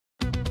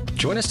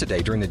Join us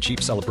today during the Jeep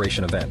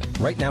Celebration event.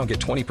 Right now, get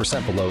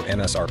 20% below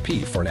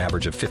MSRP for an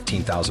average of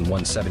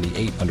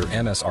 $15,178 under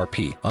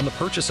MSRP on the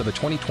purchase of a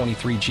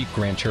 2023 Jeep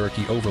Grand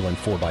Cherokee Overland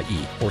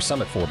 4xE or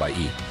Summit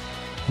 4xE.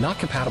 Not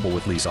compatible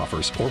with lease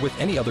offers or with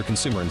any other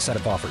consumer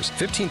incentive offers.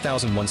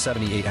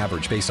 $15,178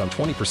 average based on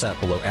 20%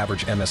 below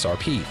average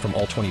MSRP from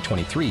all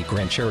 2023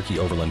 Grand Cherokee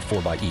Overland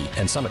 4xE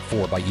and Summit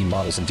 4xE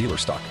models in dealer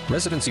stock.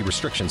 Residency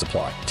restrictions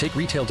apply. Take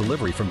retail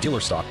delivery from dealer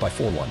stock by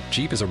 4/1.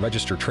 Jeep is a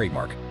registered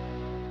trademark.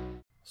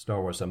 Star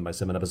Wars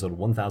 7x7, episode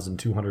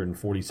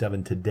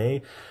 1247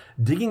 today,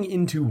 digging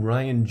into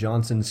Rian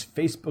Johnson's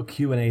Facebook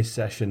Q&A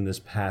session this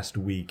past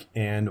week,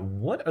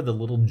 and what are the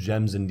little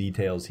gems and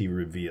details he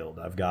revealed?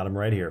 I've got them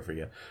right here for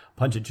you.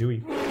 Punch it,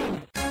 Chewie.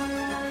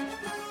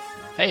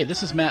 Hey,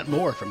 this is Matt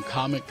Moore from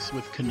Comics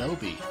with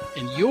Kenobi,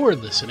 and you're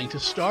listening to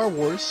Star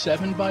Wars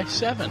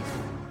 7x7,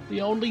 the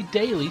only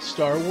daily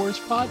Star Wars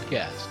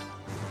podcast.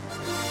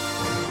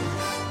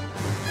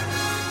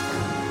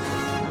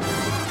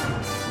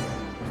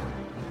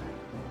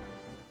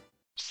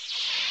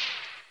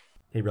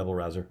 Hey, Rebel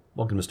Rouser.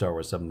 Welcome to Star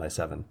Wars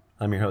 7x7.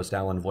 I'm your host,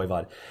 Alan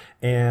Voivod,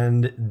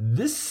 and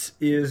this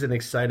is an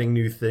exciting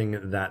new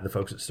thing that the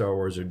folks at Star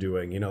Wars are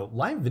doing. You know,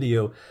 live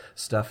video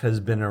stuff has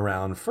been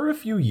around for a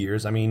few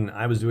years. I mean,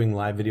 I was doing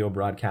live video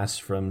broadcasts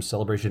from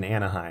Celebration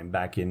Anaheim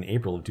back in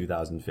April of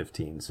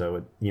 2015.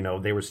 So,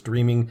 they were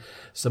streaming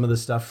some of the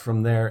stuff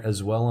from there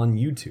as well on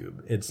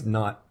YouTube. It's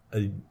not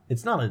a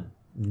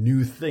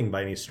new thing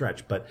by any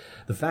stretch, but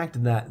the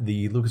fact that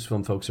the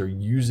Lucasfilm folks are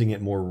using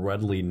it more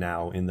readily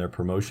now in their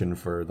promotion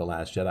for The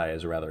Last Jedi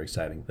is a rather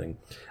exciting thing.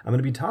 I'm going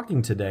to be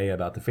talking today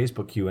about the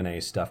Facebook Q&A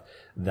stuff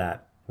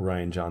that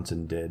Rian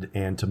Johnson did,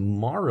 and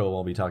tomorrow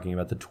I'll be talking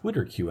about the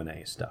Twitter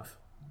Q&A stuff.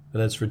 But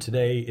as for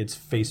today, it's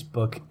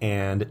Facebook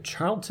and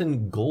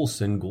Charlton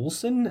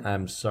Golson.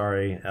 I'm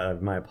sorry,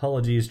 my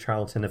apologies,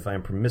 Charlton, if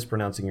I'm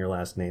mispronouncing your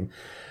last name.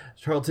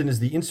 Charlton is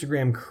the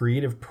Instagram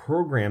Creative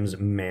Programs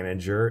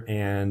Manager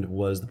and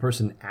was the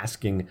person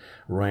asking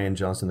Rian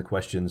Johnson the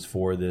questions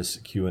for this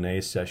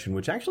Q&A session,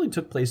 which actually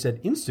took place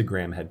at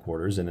Instagram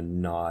headquarters in a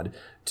nod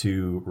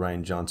to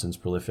Rian Johnson's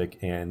prolific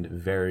and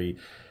very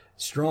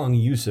strong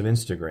use of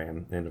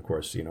Instagram. And of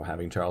course,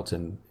 having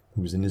Charlton,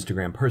 who's an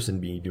Instagram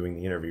person, be doing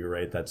the interview,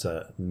 right? That's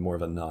more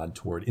of a nod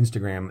toward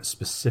Instagram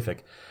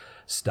specific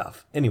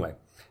stuff. Anyway,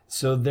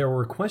 so there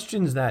were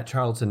questions that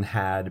Charlton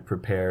had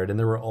prepared, and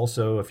there were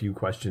also a few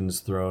questions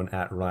thrown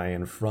at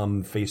Rian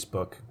from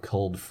Facebook,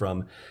 culled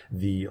from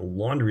the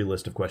laundry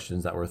list of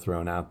questions that were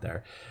thrown out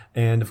there.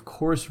 And of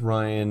course,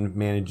 Rian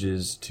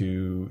manages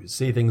to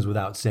say things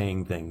without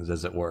saying things,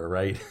 as it were,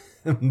 right?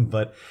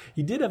 But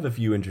he did have a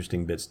few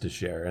interesting bits to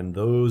share, and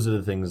those are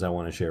the things I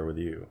want to share with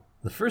you.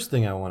 The first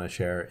thing I want to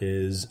share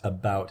is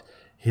about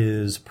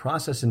his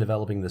process in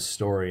developing this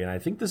story, and I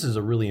think this is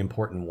a really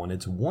important one.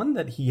 It's one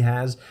that he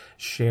has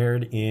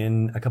shared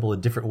in a couple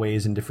of different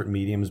ways in different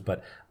mediums,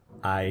 but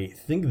I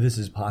think this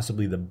is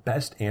possibly the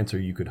best answer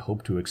you could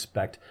hope to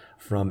expect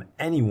from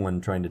anyone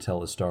trying to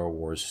tell a Star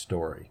Wars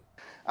story.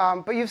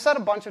 But you've said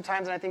a bunch of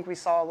times, and I think we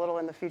saw a little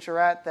in the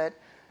featurette, that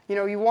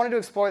you wanted to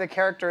explore the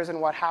characters and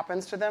what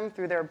happens to them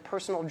through their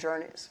personal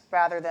journeys,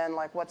 rather than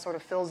like what sort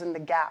of fills in the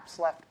gaps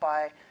left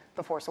by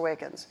The Force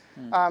Awakens.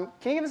 Can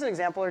you give us an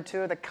example or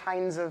two of the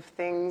kinds of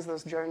things,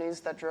 those journeys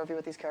that drove you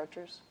with these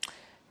characters?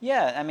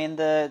 Yeah, I mean,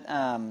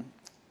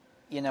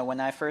 when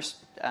I first,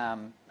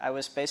 I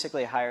was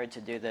basically hired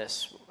to do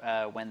this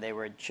when they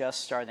were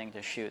just starting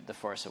to shoot The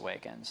Force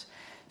Awakens.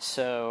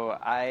 So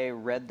I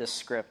read the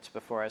script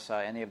before I saw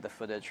any of the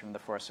footage from The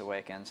Force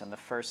Awakens, and the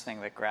first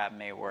thing that grabbed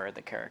me were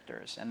the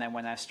characters. And then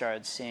when I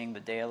started seeing the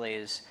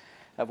dailies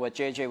of what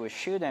JJ was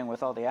shooting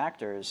with all the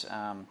actors,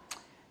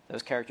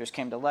 those characters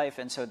came to life,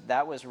 and so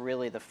that was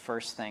really the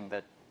first thing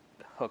that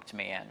hooked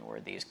me in, were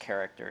these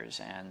characters,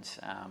 and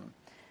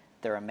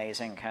they're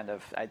amazing.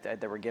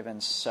 They were given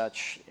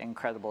such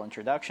incredible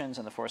introductions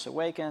in The Force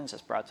Awakens,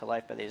 as brought to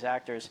life by these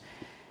actors,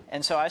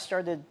 and so I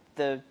started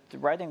the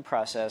writing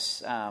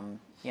process,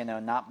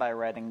 not by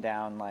writing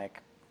down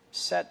like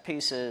set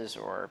pieces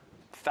or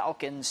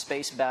Falcon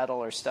space battle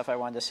or stuff I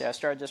wanted to see. I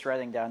started just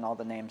writing down all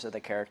the names of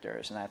the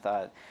characters, and I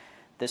thought,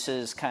 this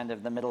is kind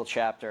of the middle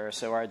chapter,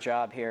 so our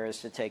job here is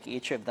to take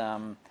each of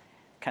them,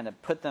 kind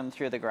of put them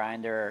through the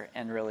grinder,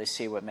 and really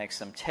see what makes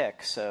them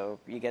tick. So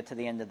you get to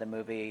the end of the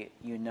movie,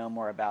 you know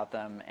more about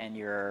them, and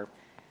you're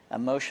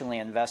emotionally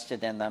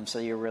invested in them, so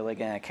you're really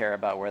going to care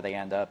about where they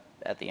end up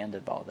at the end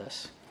of all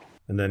this.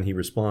 And then he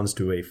responds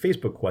to a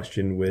Facebook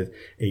question with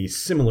a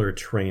similar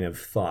train of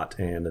thought,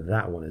 and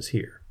that one is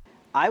here.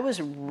 I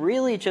was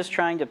really just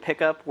trying to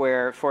pick up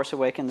where Force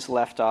Awakens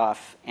left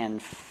off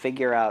and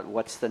figure out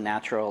what's the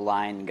natural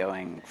line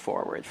going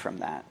forward from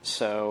that.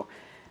 So,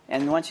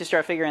 and once you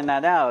start figuring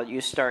that out, you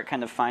start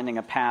kind of finding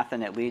a path,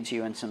 and it leads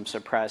you in some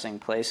surprising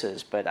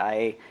places. But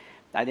I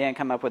didn't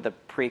come up with a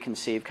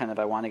preconceived kind of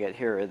I want to get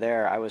here or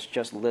there. I was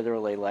just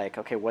literally like,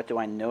 okay, what do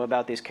I know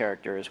about these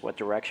characters? What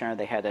direction are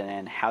they headed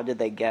in? How did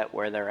they get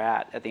where they're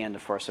at the end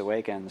of Force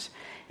Awakens?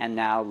 And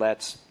now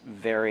let's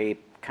very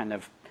kind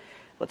of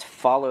let's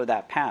follow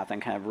that path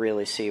and kind of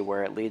really see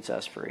where it leads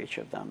us for each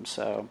of them.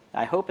 So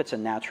I hope it's a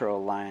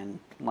natural line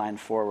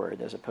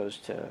forward as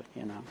opposed to,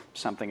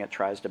 something that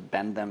tries to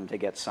bend them to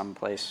get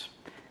someplace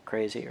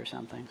crazy or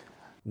something.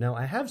 Now,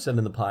 I have said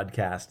in the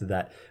podcast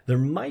that there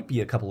might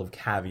be a couple of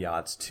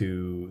caveats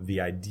to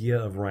the idea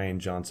of Rian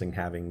Johnson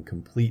having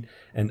complete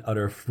and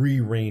utter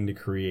free reign to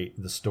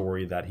create the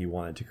story that he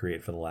wanted to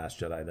create for The Last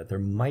Jedi, that there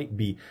might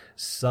be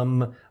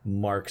some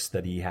marks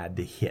that he had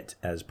to hit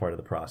as part of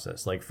the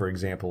process. Like, for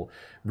example,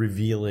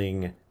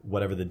 revealing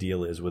whatever the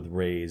deal is with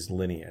Rey's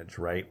lineage,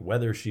 right?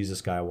 Whether she's a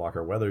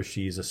Skywalker, whether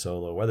she's a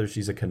Solo, whether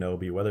she's a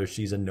Kenobi, whether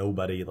she's a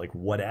nobody, like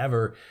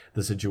whatever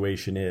the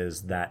situation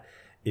is, that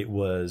it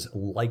was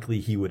likely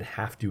he would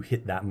have to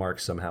hit that mark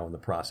somehow in the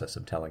process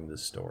of telling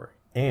this story.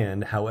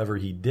 And however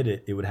he did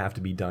it, it would have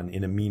to be done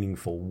in a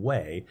meaningful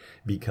way,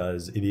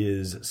 because it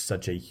is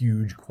such a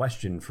huge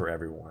question for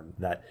everyone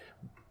that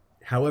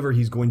however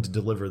he's going to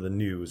deliver the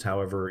news,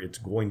 however it's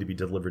going to be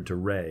delivered to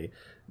Rey,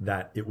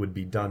 that it would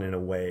be done in a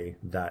way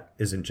that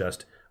isn't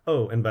just,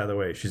 oh, and by the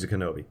way, she's a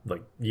Kenobi.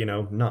 Like,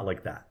 not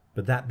like that.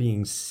 But that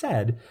being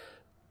said,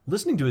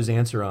 listening to his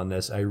answer on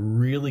this, I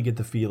really get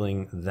the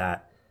feeling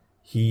that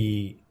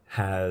he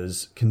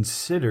has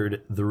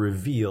considered the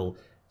reveal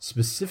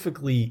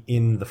specifically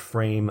in the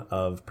frame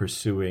of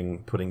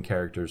putting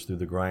characters through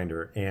the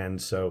grinder. And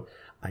so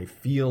I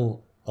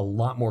feel a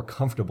lot more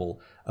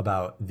comfortable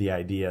about the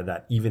idea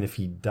that even if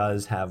he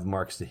does have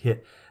marks to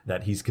hit,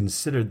 that he's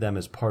considered them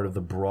as part of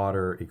the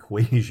broader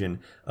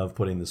equation of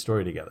putting the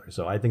story together.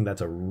 So I think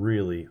that's a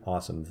really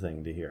awesome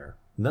thing to hear.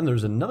 And then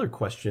there's another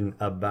question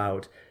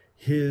about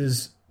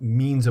his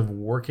means of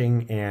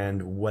working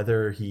and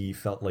whether he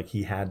felt like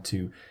he had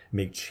to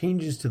make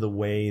changes to the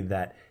way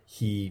that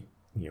he,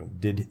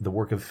 did the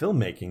work of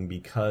filmmaking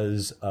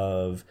because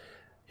of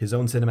his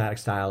own cinematic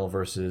style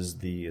versus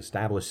the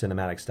established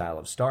cinematic style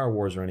of Star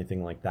Wars or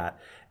anything like that.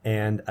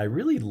 And I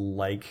really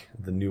like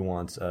the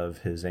nuance of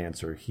his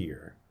answer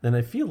here. And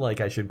I feel like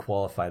I should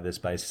qualify this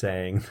by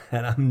saying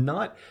that I'm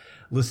not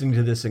listening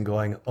to this and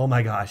going, oh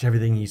my gosh,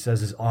 everything he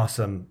says is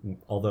awesome.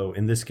 Although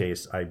in this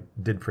case, I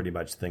did pretty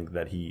much think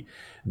that he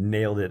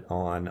nailed it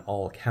on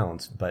all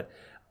counts. But,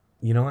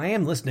 I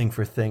am listening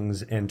for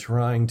things and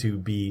trying to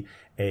be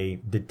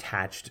a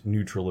detached,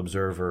 neutral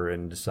observer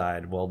and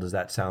decide, well, does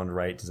that sound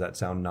right? Does that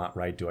sound not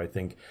right? Do I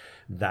think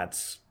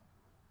that's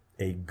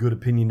a good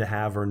opinion to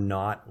have or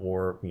not?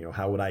 Or,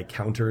 how would I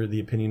counter the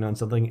opinion on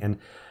something? And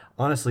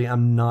honestly,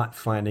 I'm not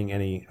finding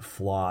any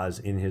flaws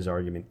in his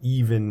argument,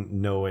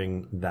 even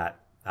knowing that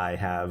I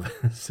have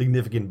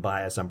significant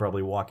bias I'm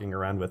probably walking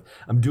around with.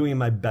 I'm doing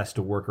my best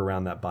to work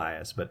around that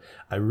bias, but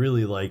I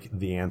really like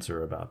the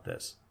answer about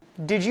this.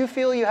 Did you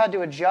feel you had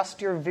to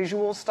adjust your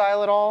visual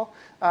style at all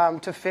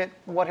to fit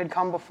what had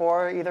come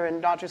before, either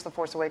in not just The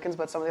Force Awakens,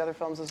 but some of the other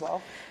films as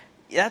well?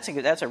 Yeah,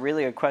 that's a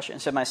really good question.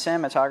 So my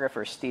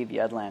cinematographer, Steve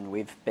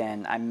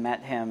Yedlin, I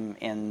met him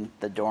in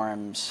the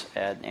dorms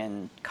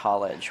in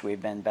college.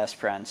 We've been best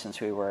friends since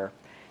he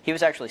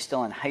was actually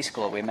still in high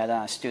school. We met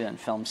on a student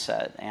film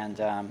set.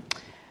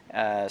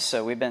 And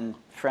so we've been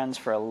friends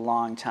for a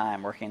long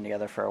time, working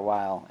together for a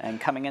while. And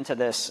coming into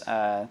this,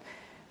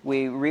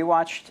 we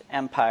rewatched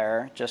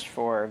Empire just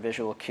for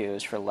visual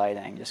cues, for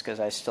lighting, just because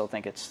I still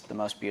think it's the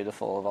most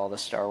beautiful of all the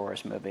Star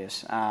Wars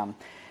movies.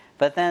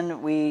 But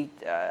then we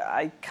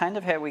kind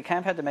of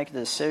had to make a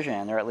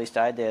decision, or at least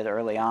I did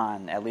early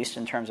on, at least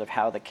in terms of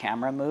how the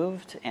camera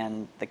moved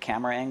and the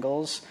camera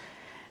angles,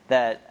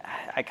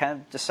 that I kind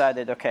of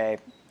decided, okay,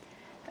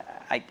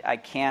 I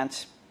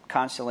can't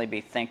constantly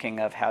be thinking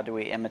of how do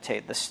we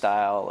imitate the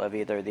style of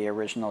either the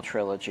original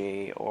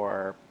trilogy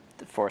or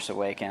The Force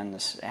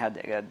Awakens.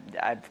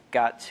 I've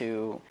got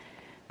to,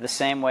 the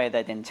same way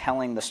that in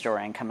telling the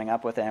story and coming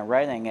up with it and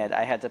writing it,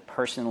 I had to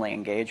personally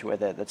engage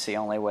with it. That's the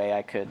only way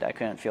I could. I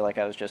couldn't feel like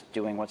I was just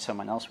doing what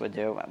someone else would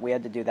do. We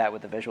had to do that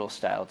with the visual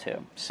style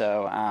too.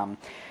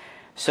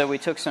 So we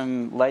took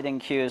some lighting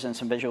cues and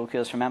some visual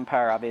cues from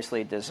Empire.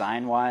 Obviously,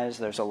 design-wise,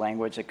 there's a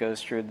language that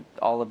goes through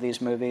all of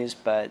these movies.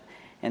 But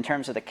in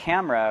terms of the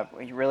camera,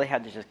 we really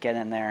had to just get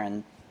in there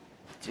and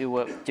do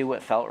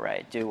what felt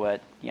right. Do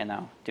what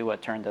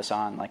turned us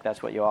on. Like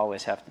that's what you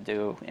always have to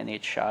do in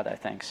each shot, I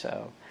think.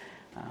 So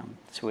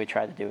that's what we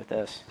tried to do with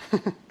this.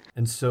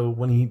 And so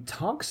when he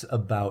talks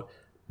about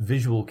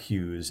visual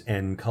cues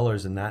and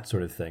colors and that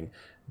sort of thing,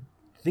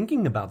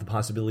 thinking about the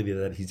possibility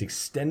that he's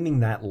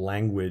extending that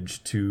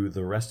language to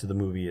the rest of the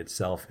movie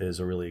itself is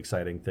a really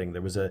exciting thing.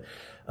 There was a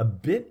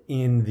bit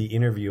in the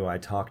interview I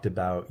talked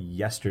about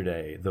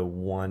yesterday, the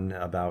one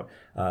about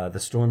the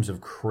Storms of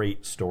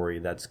Krayt story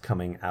that's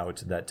coming out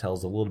that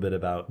tells a little bit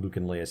about Luke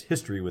and Leia's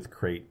history with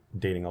Krayt,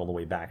 dating all the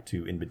way back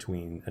to in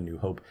between A New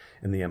Hope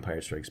and The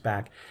Empire Strikes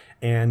Back.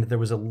 And there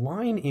was a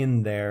line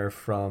in there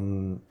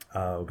from,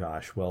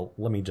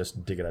 let me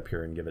just dig it up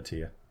here and give it to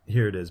you.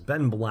 Here it is.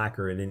 Ben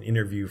Blacker, in an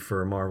interview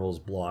for Marvel's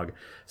blog,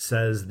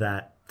 says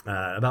that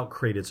about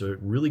Crate. It's a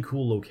really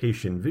cool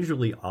location.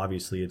 Visually,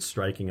 obviously, it's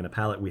striking in a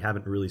palette we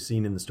haven't really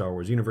seen in the Star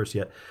Wars universe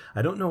yet.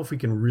 I don't know if we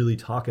can really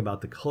talk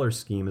about the color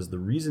scheme, as the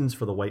reasons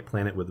for the white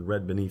planet with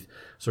red beneath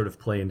sort of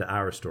play into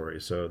our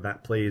story. So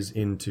that plays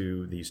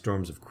into the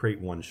Storms of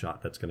Crate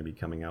one-shot that's going to be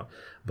coming out.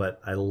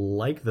 But I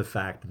like the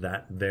fact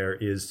that there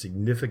is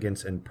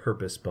significance and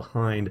purpose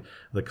behind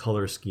the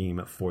color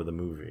scheme for the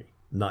movie.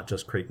 Not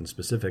just Creighton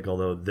specific,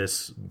 although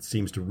this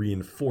seems to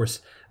reinforce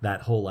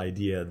that whole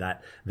idea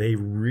that they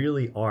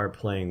really are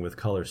playing with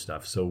color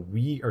stuff. So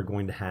we are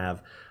going to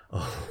have a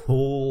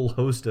whole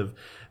host of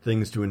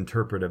things to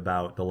interpret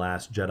about The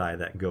Last Jedi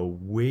that go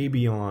way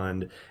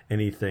beyond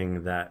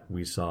anything that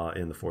we saw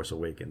in The Force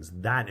Awakens.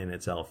 That in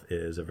itself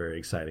is a very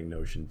exciting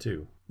notion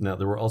too. Now,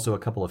 there were also a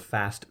couple of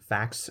fast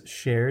facts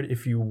shared,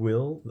 if you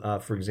will.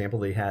 For example,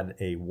 they had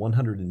a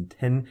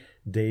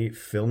 110-day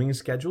filming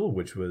schedule,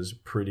 which was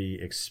pretty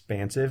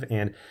expansive,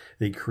 and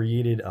they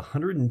created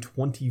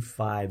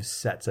 125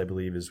 sets, I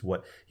believe, is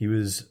what he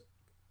was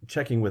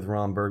checking with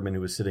Ron Bergman,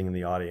 who was sitting in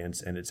the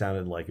audience, and it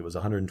sounded like it was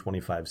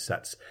 125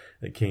 sets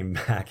that came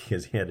back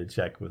because he had to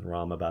check with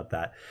Ron about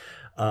that.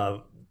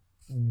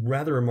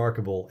 Rather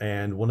remarkable,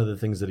 and one of the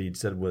things that he'd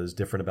said was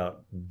different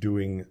about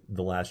doing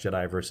The Last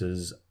Jedi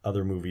versus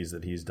other movies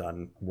that he's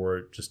done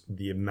were just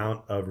the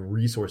amount of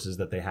resources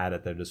that they had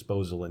at their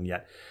disposal, and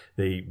yet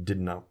they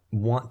did not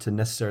want to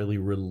necessarily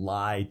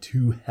rely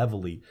too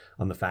heavily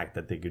on the fact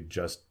that they could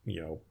just,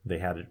 they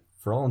had it,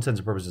 for all intents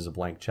and purposes, a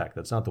blank check.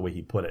 That's not the way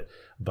he put it,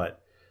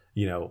 but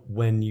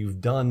when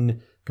you've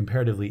done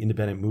comparatively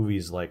independent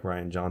movies like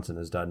Rian Johnson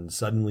has done,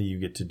 suddenly you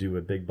get to do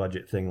a big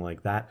budget thing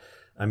like that.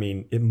 I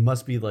mean, it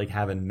must be like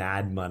having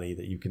mad money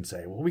that you can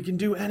say, well, we can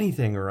do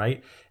anything,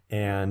 right?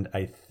 And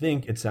I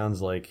think it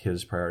sounds like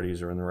his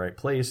priorities are in the right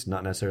place,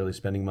 not necessarily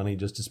spending money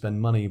just to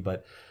spend money,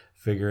 but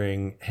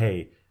figuring,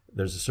 hey,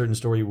 there's a certain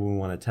story we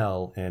want to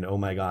tell, and oh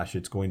my gosh,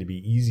 it's going to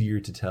be easier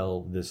to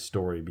tell this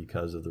story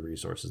because of the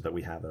resources that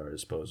we have at our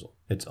disposal.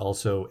 It's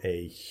also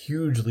a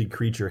hugely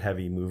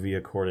creature-heavy movie,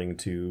 according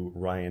to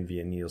Ryan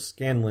via Neil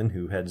Scanlon,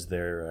 who heads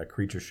their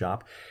creature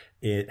shop.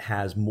 It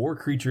has more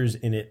creatures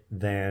in it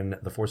than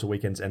The Force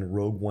Awakens and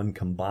Rogue One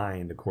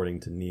combined, according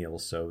to Neil.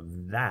 So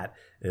that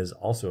is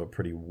also a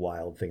pretty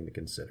wild thing to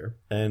consider.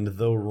 And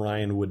though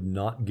Ryan would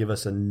not give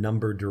us a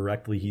number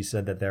directly, he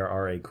said that there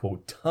are a,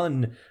 quote,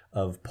 ton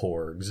of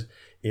porgs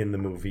in the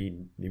movie.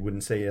 He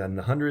wouldn't say in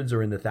the hundreds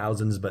or in the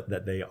thousands, but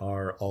that they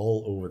are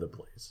all over the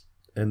place.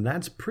 And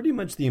that's pretty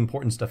much the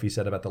important stuff he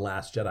said about The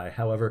Last Jedi.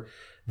 However,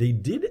 they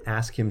did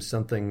ask him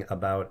something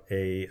about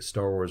a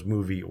Star Wars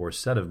movie or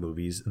set of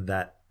movies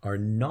that are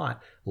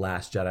not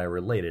Last Jedi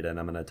related, and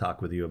I'm going to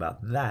talk with you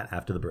about that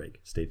after the break.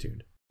 Stay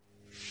tuned.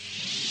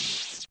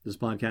 This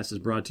podcast is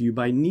brought to you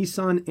by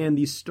Nissan and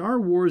the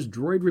Star Wars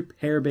Droid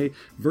Repair Bay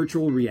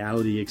virtual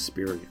reality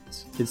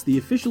experience. It's the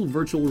official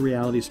virtual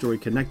reality story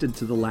connected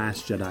to The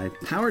Last Jedi,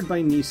 powered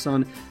by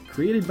Nissan,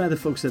 created by the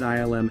folks at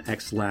ILM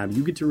X Lab.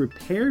 You get to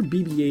repair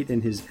BB-8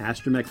 and his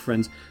astromech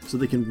friends so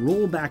they can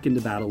roll back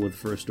into battle with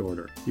First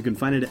Order. You can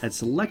find it at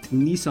select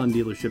Nissan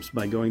dealerships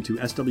by going to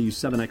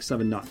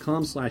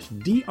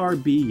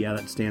sw7x7.com/DRB. Yeah,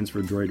 that stands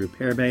for Droid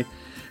Repair Bay.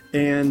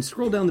 And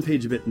scroll down the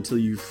page a bit until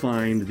you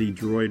find the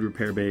Droid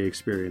Repair Bay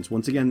experience.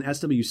 Once again,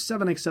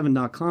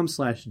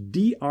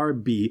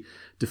 sw7x7.com/DRB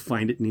to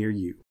find it near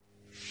you.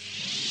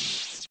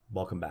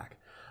 Welcome back.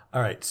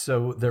 All right,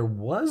 so there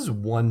was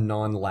one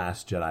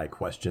non-Last Jedi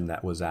question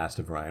that was asked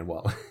of Ryan.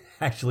 Well,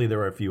 actually, there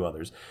were a few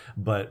others,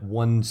 but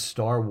one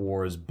Star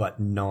Wars but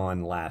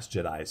non-Last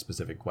Jedi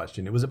specific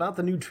question. It was about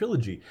the new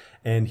trilogy,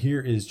 and here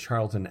is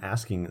Charlton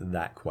asking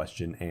that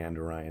question and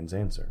Ryan's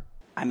answer.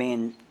 I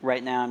mean,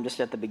 right now I'm just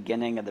at the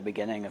beginning of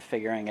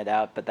figuring it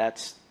out, but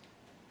that's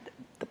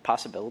the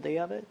possibility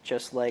of it,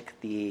 just like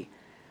the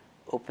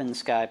open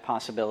sky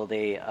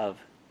possibility of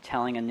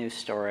telling a new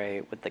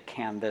story with the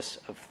canvas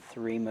of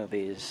 3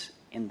 movies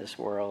in this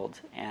world.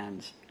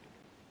 And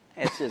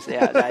it's just,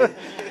 I'm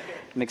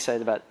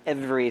excited about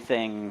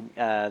everything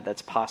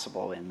that's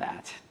possible in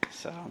that.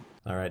 So.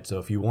 All right, so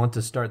if you want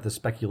to start the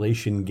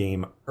speculation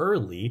game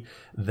early,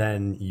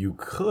 then you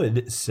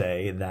could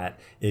say that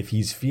if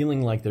he's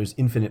feeling like there's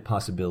infinite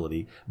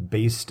possibility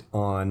based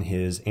on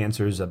his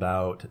answers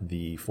about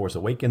The Force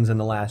Awakens and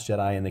The Last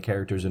Jedi and the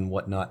characters and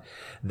whatnot,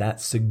 that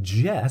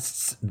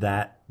suggests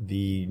that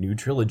the new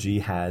trilogy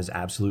has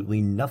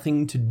absolutely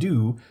nothing to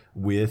do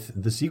with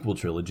the sequel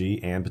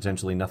trilogy and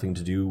potentially nothing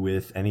to do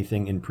with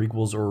anything in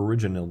prequels or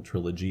original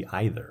trilogy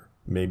either.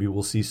 Maybe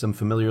we'll see some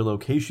familiar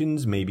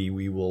locations, maybe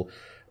we will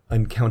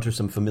encounter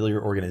some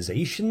familiar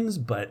organizations,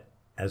 but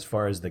as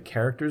far as the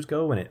characters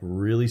go, and it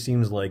really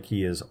seems like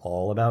he is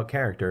all about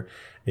character,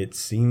 it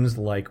seems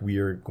like we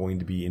are going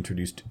to be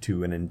introduced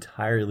to an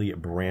entirely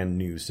brand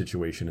new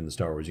situation in the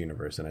Star Wars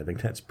universe, and I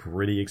think that's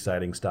pretty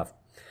exciting stuff.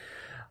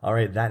 All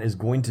right, that is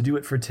going to do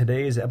it for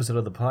today's episode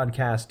of the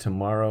podcast.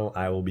 Tomorrow,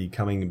 I will be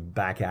coming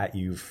back at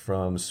you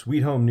from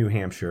Sweet Home, New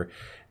Hampshire,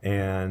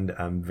 and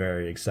I'm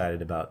very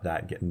excited about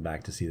that, getting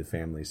back to see the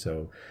family.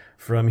 So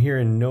from here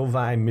in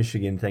Novi,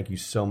 Michigan, thank you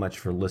so much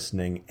for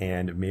listening,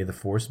 and may the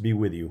Force be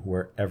with you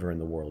wherever in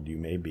the world you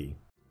may be.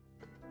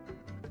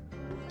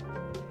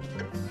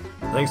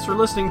 Thanks for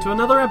listening to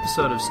another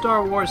episode of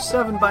Star Wars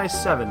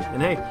 7x7.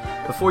 And hey,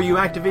 before you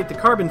activate the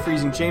carbon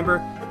freezing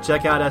chamber,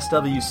 check out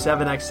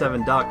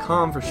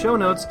SW7x7.com for show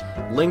notes,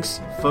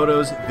 links,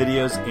 photos,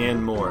 videos,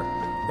 and more.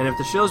 And if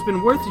the show's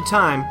been worth your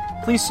time,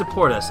 please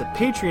support us at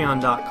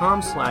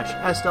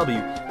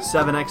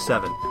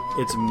patreon.com/SW7x7.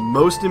 It's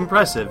most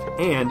impressive,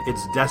 and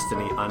it's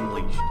destiny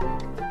unleashed.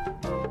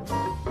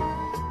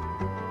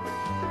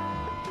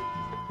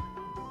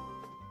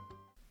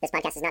 This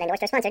podcast is not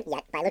endorsed or sponsored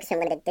yet by Lucasfilm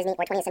Limited, Disney,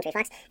 or 20th Century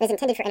Fox. It is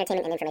intended for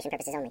entertainment and information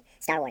purposes only.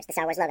 Star Wars, the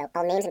Star Wars logo,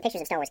 all names and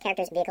pictures of Star Wars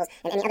characters, vehicles,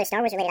 and any other Star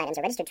Wars-related items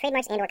are registered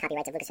trademarks and/or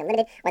copyrights of Lucasfilm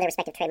Limited or their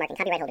respective trademark and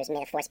copyright holders. May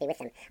the Force be with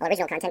them. All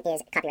original content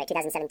is copyright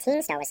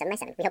 2017, Star Wars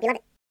 7x7. We hope you love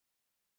it.